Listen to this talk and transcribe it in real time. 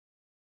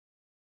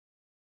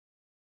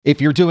If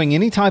you're doing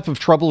any type of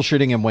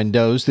troubleshooting in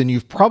Windows, then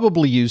you've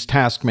probably used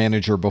Task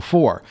Manager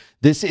before.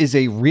 This is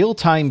a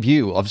real-time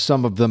view of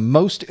some of the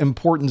most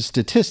important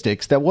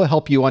statistics that will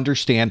help you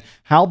understand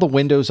how the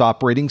Windows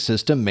operating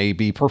system may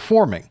be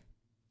performing.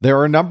 There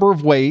are a number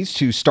of ways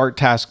to start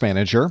Task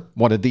Manager.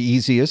 One of the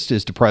easiest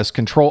is to press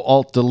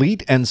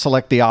Ctrl-Alt-Delete and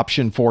select the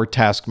option for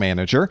Task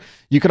Manager.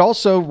 You could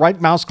also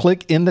right-mouse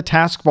click in the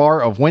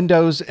taskbar of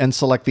Windows and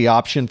select the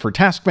option for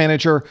Task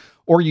Manager,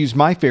 or use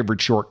my favorite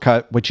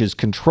shortcut, which is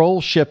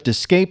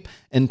Ctrl-Shift-Escape,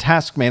 and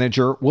Task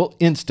Manager will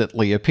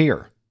instantly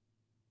appear.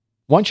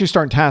 Once you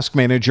start Task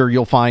Manager,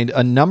 you'll find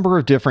a number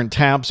of different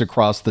tabs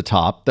across the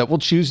top that will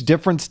choose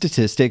different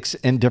statistics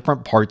in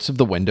different parts of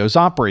the Windows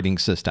operating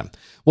system.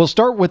 We'll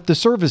start with the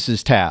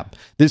Services tab.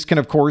 This can,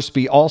 of course,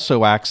 be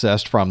also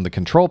accessed from the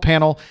Control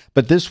Panel,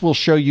 but this will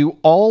show you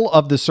all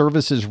of the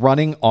services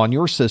running on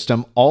your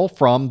system, all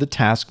from the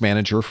Task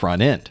Manager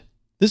front end.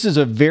 This is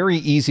a very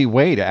easy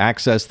way to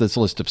access this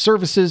list of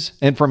services,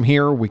 and from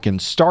here we can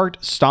start,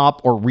 stop,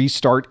 or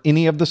restart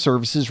any of the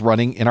services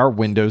running in our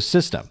Windows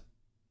system.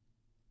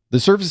 The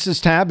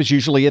Services tab is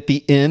usually at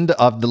the end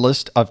of the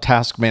list of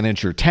Task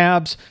Manager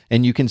tabs,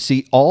 and you can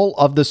see all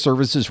of the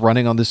services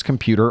running on this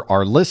computer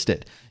are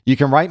listed. You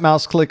can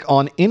right-mouse click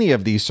on any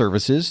of these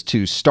services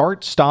to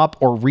start, stop,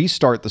 or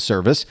restart the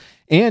service,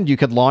 and you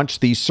could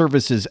launch the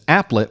Services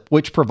applet,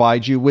 which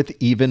provides you with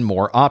even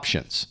more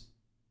options.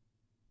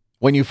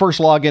 When you first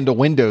log into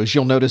Windows,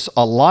 you'll notice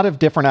a lot of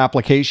different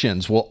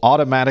applications will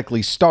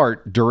automatically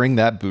start during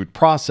that boot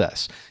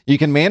process. You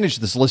can manage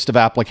this list of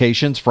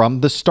applications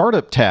from the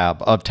Startup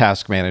tab of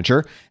Task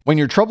Manager. When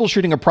you're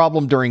troubleshooting a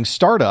problem during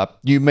startup,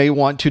 you may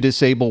want to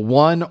disable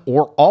one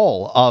or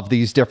all of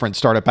these different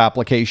startup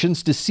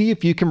applications to see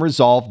if you can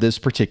resolve this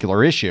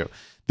particular issue.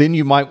 Then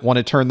you might want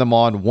to turn them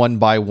on one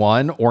by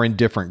one or in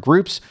different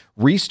groups,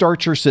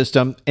 restart your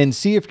system, and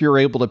see if you're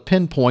able to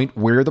pinpoint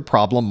where the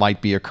problem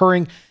might be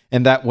occurring,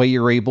 and that way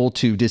you're able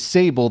to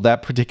disable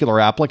that particular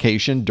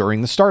application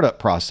during the startup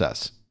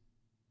process.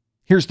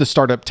 Here's the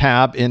Startup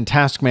tab in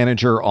Task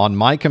Manager on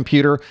my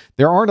computer.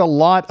 There aren't a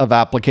lot of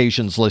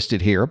applications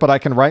listed here, but I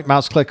can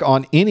right-mouse click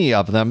on any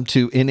of them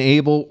to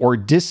enable or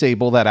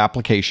disable that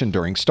application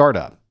during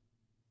startup.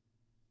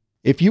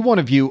 If you want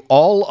to view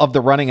all of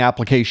the running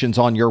applications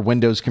on your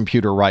Windows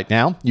computer right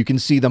now, you can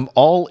see them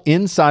all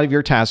inside of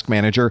your Task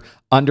Manager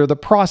under the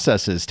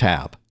Processes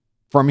tab.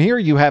 From here,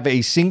 you have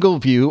a single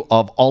view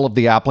of all of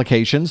the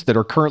applications that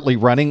are currently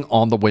running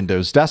on the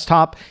Windows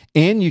desktop,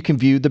 and you can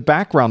view the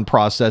background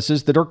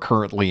processes that are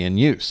currently in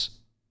use.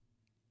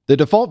 The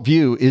default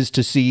view is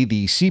to see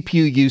the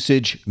CPU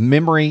usage,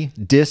 memory,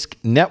 disk,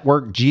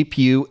 network,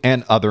 GPU,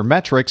 and other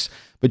metrics,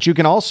 but you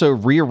can also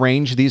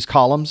rearrange these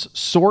columns,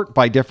 sort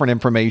by different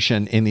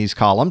information in these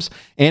columns,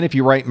 and if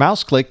you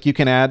right-mouse click, you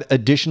can add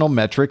additional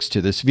metrics to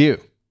this view.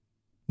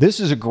 This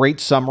is a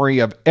great summary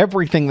of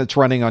everything that's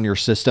running on your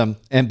system,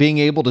 and being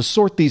able to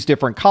sort these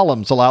different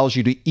columns allows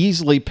you to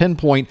easily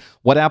pinpoint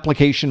what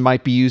application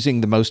might be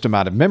using the most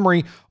amount of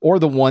memory or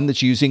the one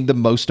that's using the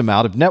most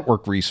amount of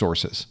network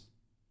resources.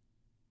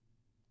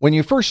 When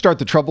you first start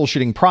the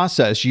troubleshooting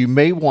process, you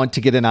may want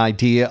to get an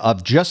idea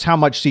of just how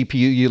much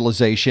CPU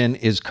utilization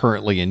is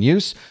currently in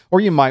use,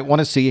 or you might want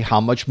to see how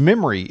much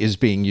memory is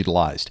being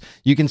utilized.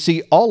 You can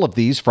see all of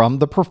these from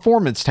the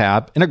Performance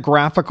tab in a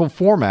graphical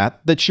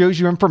format that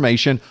shows you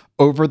information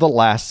over the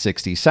last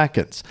 60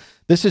 seconds.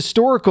 This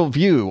historical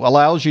view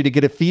allows you to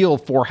get a feel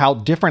for how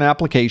different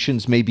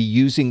applications may be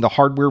using the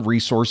hardware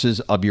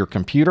resources of your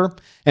computer.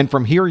 And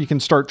from here, you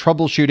can start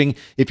troubleshooting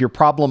if your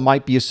problem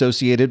might be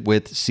associated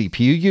with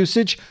CPU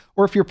usage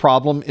or if your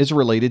problem is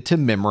related to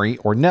memory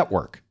or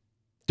network.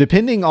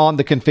 Depending on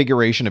the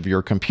configuration of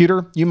your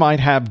computer, you might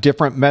have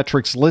different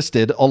metrics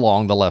listed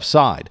along the left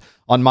side.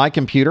 On my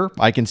computer,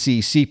 I can see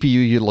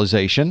CPU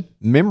utilization,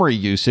 memory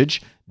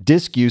usage,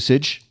 disk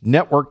usage,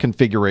 network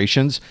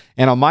configurations,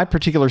 and on my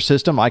particular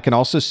system, I can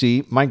also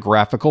see my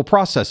graphical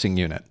processing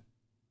unit.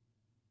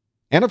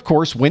 And of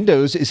course,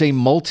 Windows is a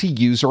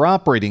multi-user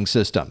operating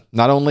system.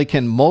 Not only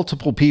can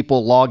multiple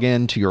people log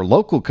in to your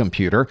local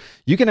computer,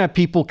 you can have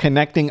people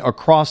connecting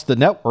across the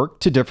network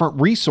to different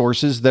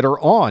resources that are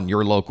on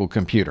your local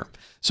computer.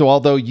 So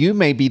although you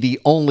may be the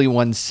only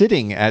one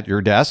sitting at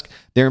your desk,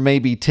 there may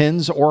be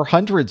tens or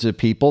hundreds of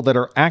people that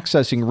are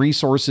accessing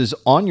resources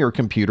on your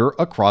computer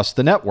across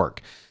the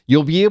network.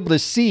 You'll be able to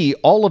see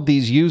all of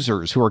these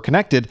users who are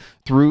connected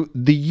through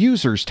the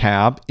Users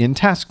tab in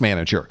Task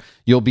Manager.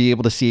 You'll be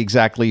able to see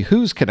exactly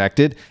who's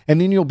connected, and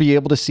then you'll be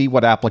able to see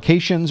what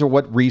applications or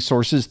what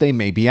resources they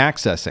may be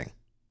accessing.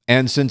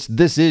 And since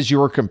this is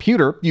your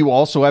computer, you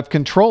also have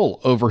control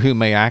over who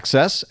may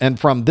access, and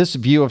from this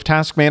view of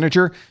Task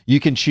Manager, you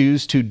can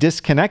choose to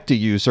disconnect a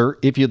user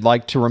if you'd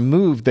like to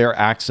remove their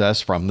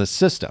access from the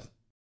system.